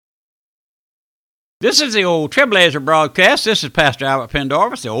This is the old Trailblazer broadcast. This is Pastor Albert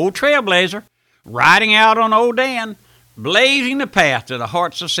Pendorvis, the old Trailblazer, riding out on old Dan, blazing the path to the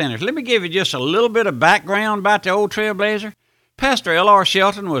hearts of sinners. Let me give you just a little bit of background about the old Trailblazer. Pastor L.R.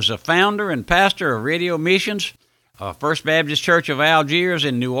 Shelton was the founder and pastor of Radio Missions, First Baptist Church of Algiers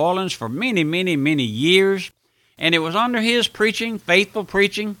in New Orleans for many, many, many years. And it was under his preaching, faithful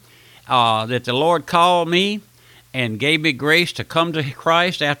preaching, that the Lord called me and gave me grace to come to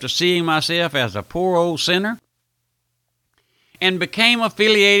Christ after seeing myself as a poor old sinner, and became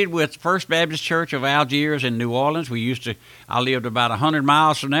affiliated with First Baptist Church of Algiers in New Orleans. I lived about 100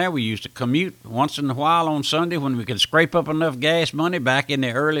 miles from there. We used to commute once in a while on Sunday when we could scrape up enough gas money back in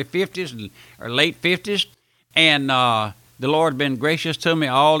the early 50s or late 50s. And the Lord had been gracious to me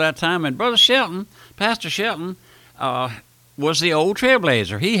all that time. And Brother Shelton, Pastor Shelton, was the old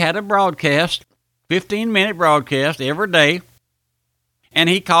Trailblazer. He had a broadcast, 15-minute broadcast every day, and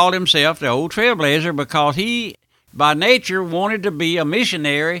he called himself the old Trailblazer because he, by nature, wanted to be a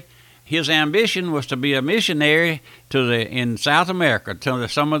missionary. His ambition was to be a missionary in South America, to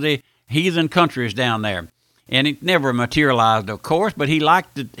some of the heathen countries down there. And it never materialized, of course, but he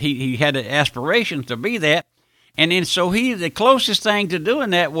liked it. He had aspirations to be that. And then so the closest thing to doing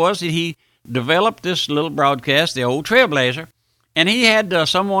that was that he developed this little broadcast, the old Trailblazer, and he had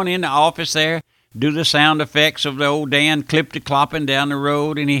someone in the office there do the sound effects of the old Dan clip-clopping down the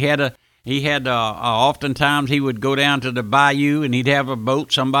road, and he had oftentimes he would go down to the bayou and he'd have a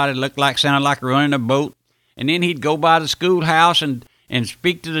boat. Somebody sounded like running a boat, and then he'd go by the schoolhouse and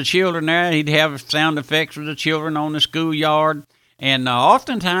speak to the children there. He'd have sound effects for the children on the schoolyard, and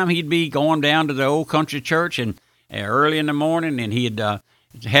oftentimes he'd be going down to the old country church and early in the morning, and he'd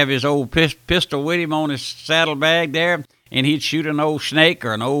have his old pistol with him on his saddlebag there, and he'd shoot an old snake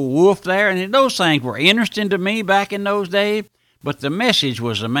or an old wolf there, and those things were interesting to me back in those days, but the message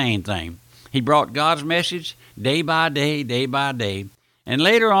was the main thing. He brought God's message day by day, day by day. And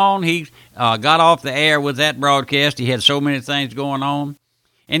later on, he got off the air with that broadcast. He had so many things going on.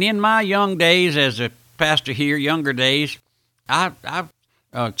 And in my young days as a pastor here, younger days, I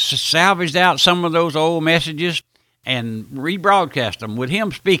salvaged out some of those old messages and rebroadcast them with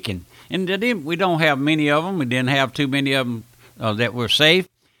him speaking. And we don't have many of them. We didn't have too many of them that were safe.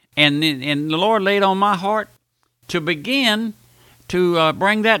 And the Lord laid on my heart to begin to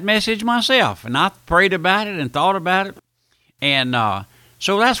bring that message myself. And I prayed about it and thought about it. And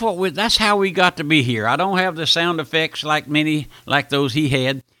so that's how we got to be here. I don't have the sound effects like those he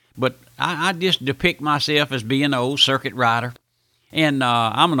had, but I just depict myself as being an old circuit rider. And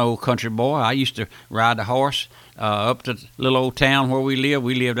I'm an old country boy. I used to ride a horse up to the little old town where we lived.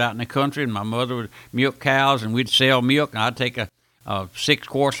 We lived out in the country, and my mother would milk cows, and we'd sell milk. And I'd take 6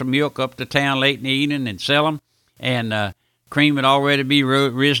 quarts of milk up to town late in the evening and sell them. And cream had already be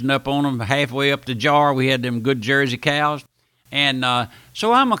risen up on them halfway up the jar. We had them good Jersey cows. And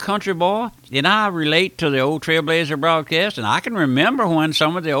so I'm a country boy, and I relate to the old Trailblazer broadcast, and I can remember when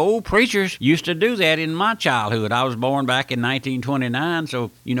some of the old preachers used to do that in my childhood. I was born back in 1929,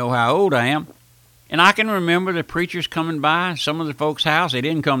 so you know how old I am. And I can remember the preachers coming by some of the folks' house. They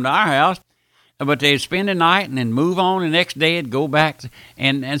didn't come to our house, but they'd spend the night and then move on the next day and go back.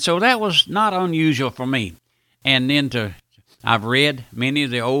 And so that was not unusual for me. And then I've read many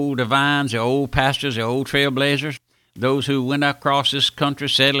of the old divines, the old pastors, the old Trailblazers, those who went across this country,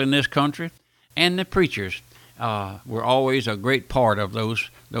 settled in this country, and the preachers were always a great part of those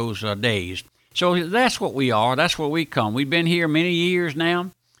days. So that's what we are. That's where we come. We've been here many years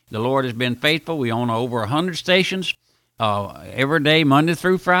now. The Lord has been faithful. We own over 100 stations every day, Monday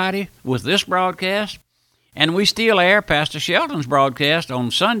through Friday, with this broadcast. And we still air Pastor Shelton's broadcast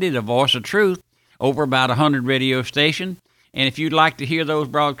on Sunday, The Voice of Truth, over about 100 radio stations. And if you'd like to hear those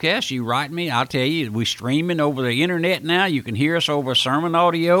broadcasts, you write me. I'll tell you, we're streaming over the internet now. You can hear us over sermon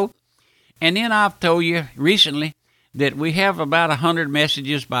audio. And then I've told you recently that we have about 100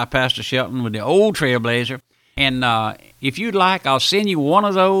 messages by Pastor Shelton with the old Trailblazer. And if you'd like, I'll send you one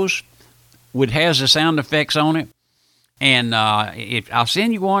of those which has the sound effects on it. And I'll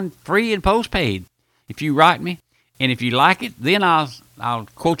send you one free and postpaid if you write me. And if you like it, then I'll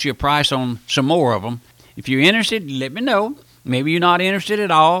quote you a price on some more of them. If you're interested, let me know. Maybe you're not interested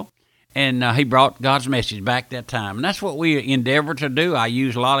at all. And he brought God's message back that time. And that's what we endeavor to do. I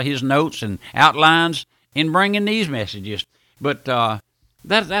use a lot of his notes and outlines in bringing these messages. But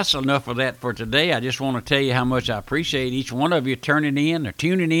that's enough of that for today. I just want to tell you how much I appreciate each one of you turning in or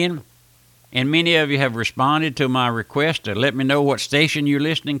tuning in. And many of you have responded to my request to let me know what station you're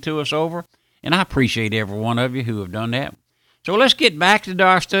listening to us over. And I appreciate every one of you who have done that. So let's get back to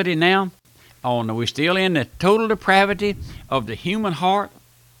our study now. We're still in the total depravity of the human heart.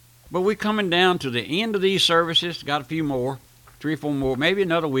 But we're coming down to the end of these services. Got a few more, 3 or 4 more, maybe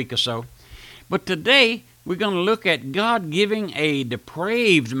another week or so. But today, we're going to look at God giving a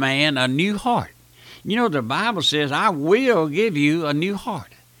depraved man a new heart. You know, the Bible says, I will give you a new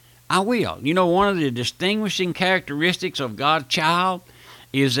heart. I will. You know, one of the distinguishing characteristics of God's child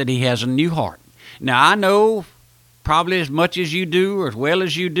is that he has a new heart. Now, I know probably as much as you do or as well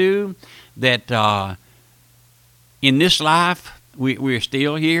as you do that in this life, we're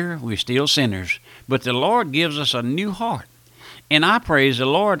still here, we're still sinners. But the Lord gives us a new heart. And I praise the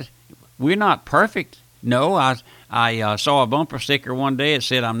Lord. We're not perfect. No, I saw a bumper sticker one day that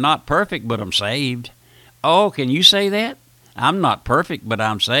said, I'm not perfect, but I'm saved. Oh, can you say that? I'm not perfect, but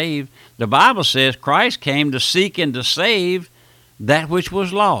I'm saved. The Bible says Christ came to seek and to save that which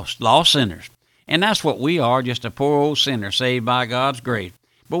was lost sinners. And that's what we are, just a poor old sinner saved by God's grace.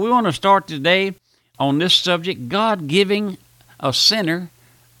 But we want to start today on this subject, God giving a sinner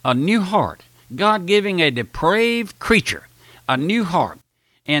a new heart. God giving a depraved creature a new heart.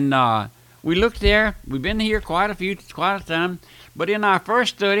 And we looked there. We've been here quite a time. But in our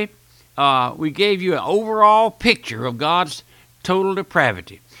first study, we gave you an overall picture of God's total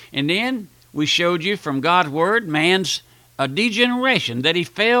depravity. And then we showed you from God's Word man's degeneration, that he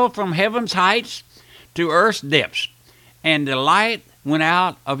fell from heaven's heights to earth's depths, and the light went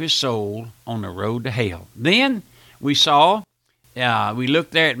out of his soul on the road to hell. Then we saw, we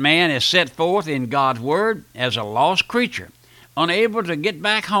looked there at man as set forth in God's Word as a lost creature, unable to get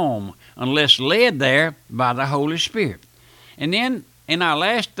back home unless led there by the Holy Spirit. And then in our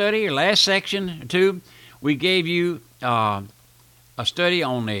last study, or last section too, we gave you a study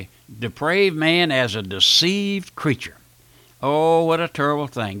on the depraved man as a deceived creature. Oh, what a terrible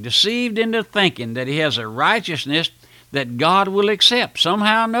thing. Deceived into thinking that he has a righteousness that God will accept.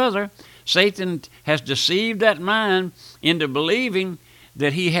 Somehow or another, Satan has deceived that mind into believing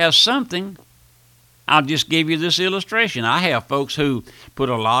that he has something. I'll just give you this illustration. I have folks who put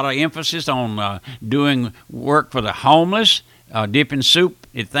a lot of emphasis on doing work for the homeless, dipping soup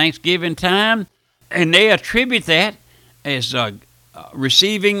at Thanksgiving time, and they attribute that as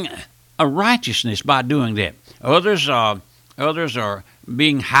receiving a righteousness by doing that. Others are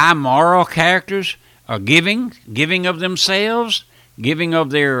being high moral characters, are giving of themselves, giving of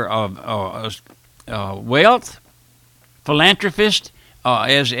their wealth, philanthropist,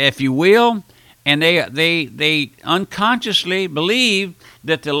 as if you will, and they unconsciously believe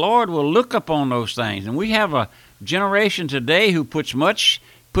that the Lord will look upon those things. And we have a generation today who puts much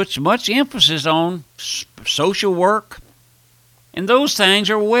emphasis on social work, and those things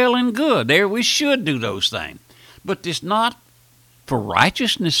are well and good. We should do those things, but it's not for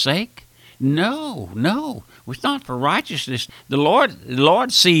righteousness' sake. No, it's not for righteousness. The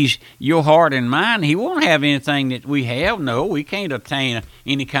Lord sees your heart and mind. He won't have anything that we have. No, we can't obtain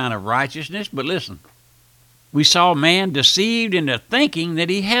any kind of righteousness. But listen, we saw man deceived into thinking that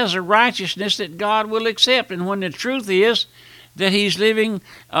he has a righteousness that God will accept, and when the truth is that he's living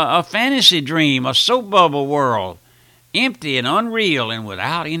a fantasy dream, a soap bubble world, empty and unreal and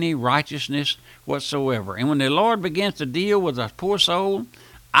without any righteousness whatsoever. And when the Lord begins to deal with a poor soul,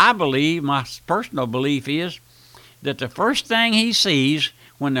 I believe, my personal belief is, that the first thing he sees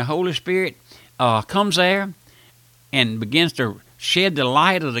when the Holy Spirit comes there and begins to shed the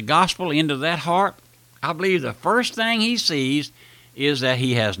light of the gospel into that heart, I believe the first thing he sees is that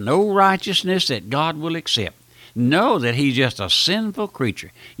he has no righteousness that God will accept. No, that he's just a sinful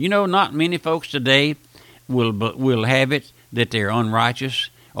creature. You know, not many folks today will have it that they're unrighteous.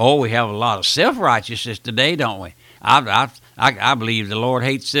 Oh, we have a lot of self-righteousness today, don't we? I believe the Lord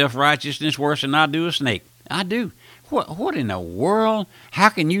hates self-righteousness worse than I do a snake. I do. What in the world? How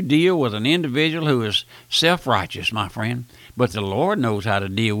can you deal with an individual who is self-righteous, my friend? But the Lord knows how to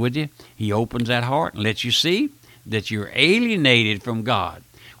deal with you. He opens that heart and lets you see that you're alienated from God.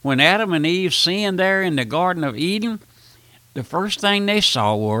 When Adam and Eve sinned there in the Garden of Eden, the first thing they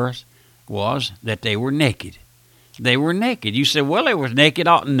saw was that they were naked. They were naked. You said, well, they were naked.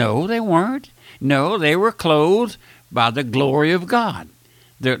 No, they weren't. No, they were clothed by the glory of God.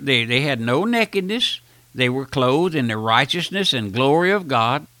 They had no nakedness. They were clothed in the righteousness and glory of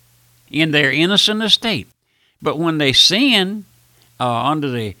God in their innocent estate. But when they sinned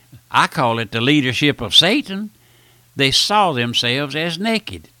under I call it the leadership of Satan, they saw themselves as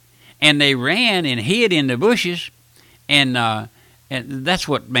naked. And they ran and hid in the bushes. And that's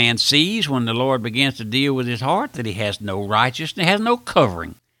what man sees when the Lord begins to deal with his heart, that he has no righteousness, has no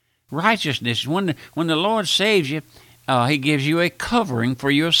covering. Righteousness, when the Lord saves you, he gives you a covering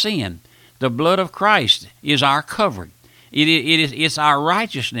for your sin. The blood of Christ is our covering. It's our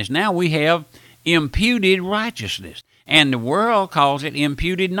righteousness. Now we have imputed righteousness. And the world calls it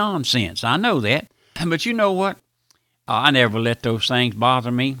imputed nonsense. I know that. But you know what? I never let those things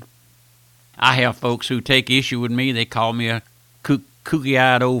bother me. I have folks who take issue with me. They call me a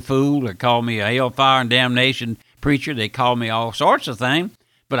kooky-eyed old fool, or call me a hellfire and damnation preacher. They call me all sorts of things.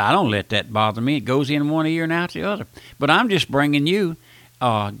 But I don't let that bother me. It goes in one ear and out the other. But I'm just bringing you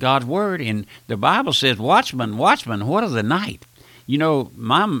God's word. And the Bible says, watchman, watchman, what of the night? You know,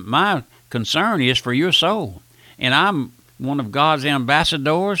 my concern is for your soul. And I'm one of God's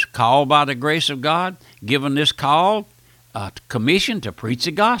ambassadors, called by the grace of God, given this call, commission to preach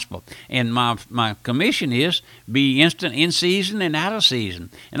the gospel. And my commission is be instant in season and out of season.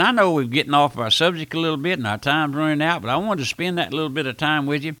 And I know we're getting off our subject a little bit and our time's running out, but I wanted to spend that little bit of time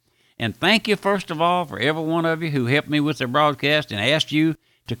with you. And thank you, first of all, for every one of you who helped me with the broadcast, and asked you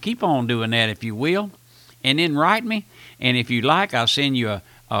to keep on doing that if you will. And then write me. And if you like, I'll send you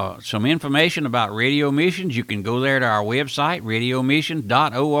some information about radio missions. You can go there to our website,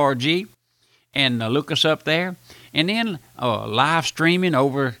 radiomission.org, and look us up there. And then live streaming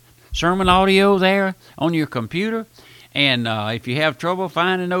over sermon audio there on your computer. And if you have trouble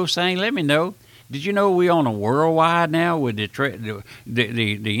finding those things, let me know. Did you know we're on a worldwide now with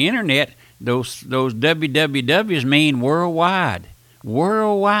the internet? Those wwws mean worldwide,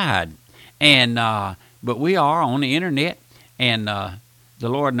 and but we are on the internet, and the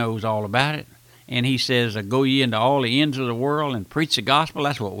Lord knows all about it. And He says, "Go ye into all the ends of the world and preach the gospel."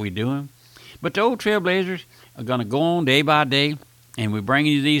 That's what we're doing. But the old Trailblazers are going to go on day by day, and we're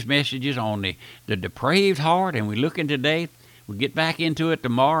bringing you these messages on the depraved heart, and we're looking today. We'll get back into it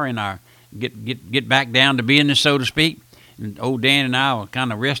tomorrow in our get back down to business, so to speak. And old Dan and I will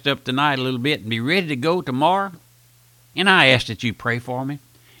kind of rest up tonight a little bit and be ready to go tomorrow. And I ask that you pray for me.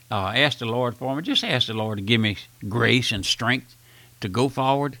 Ask the Lord for me. Just ask the Lord to give me grace and strength to go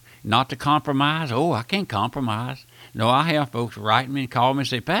forward, not to compromise. Oh, I can't compromise. No, I have folks write me and call me and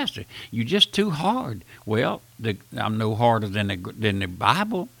say, "Pastor, you're just too hard." Well, I'm no harder than the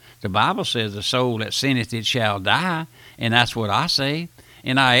Bible. The Bible says, "The soul that sinneth, it shall die," and that's what I say.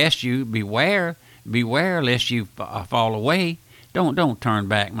 And I ask you, beware lest you fall away. Don't turn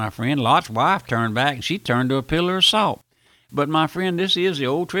back, my friend. Lot's wife turned back, and she turned to a pillar of salt. But, my friend, this is the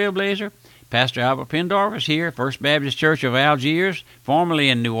old Trailblazer. Pastor Albert Pendorf is here, First Baptist Church of Algiers, formerly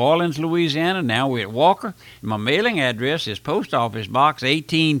in New Orleans, Louisiana. Now we're at Walker. My mailing address is Post Office Box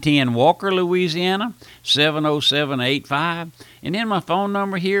 1810, Walker, Louisiana, 70785. And then my phone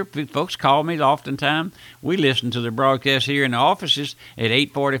number here, folks call me oftentimes. We listen to the broadcast here in the offices at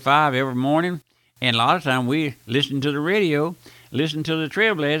 8:45 every morning. And a lot of time we listen to the radio, listen to the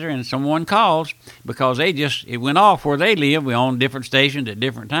Trailblazer, and someone calls because it went off where they live. We're on different stations at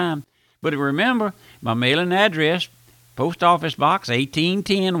different times. But remember, my mailing address, Post Office Box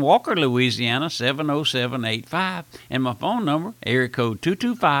 1810, Walker, Louisiana, 70785. And my phone number, area code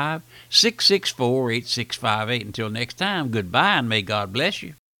 225-664-8658. Until next time, goodbye, and may God bless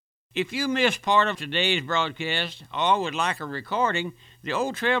you. If you missed part of today's broadcast or would like a recording, the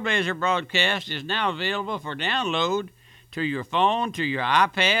Old Trailblazer broadcast is now available for download to your phone, to your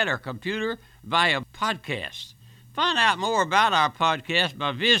iPad, or computer via podcast. Find out more about our podcast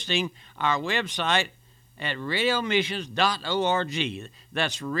by visiting our website at radiomissions.org.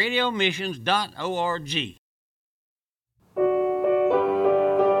 That's radiomissions.org.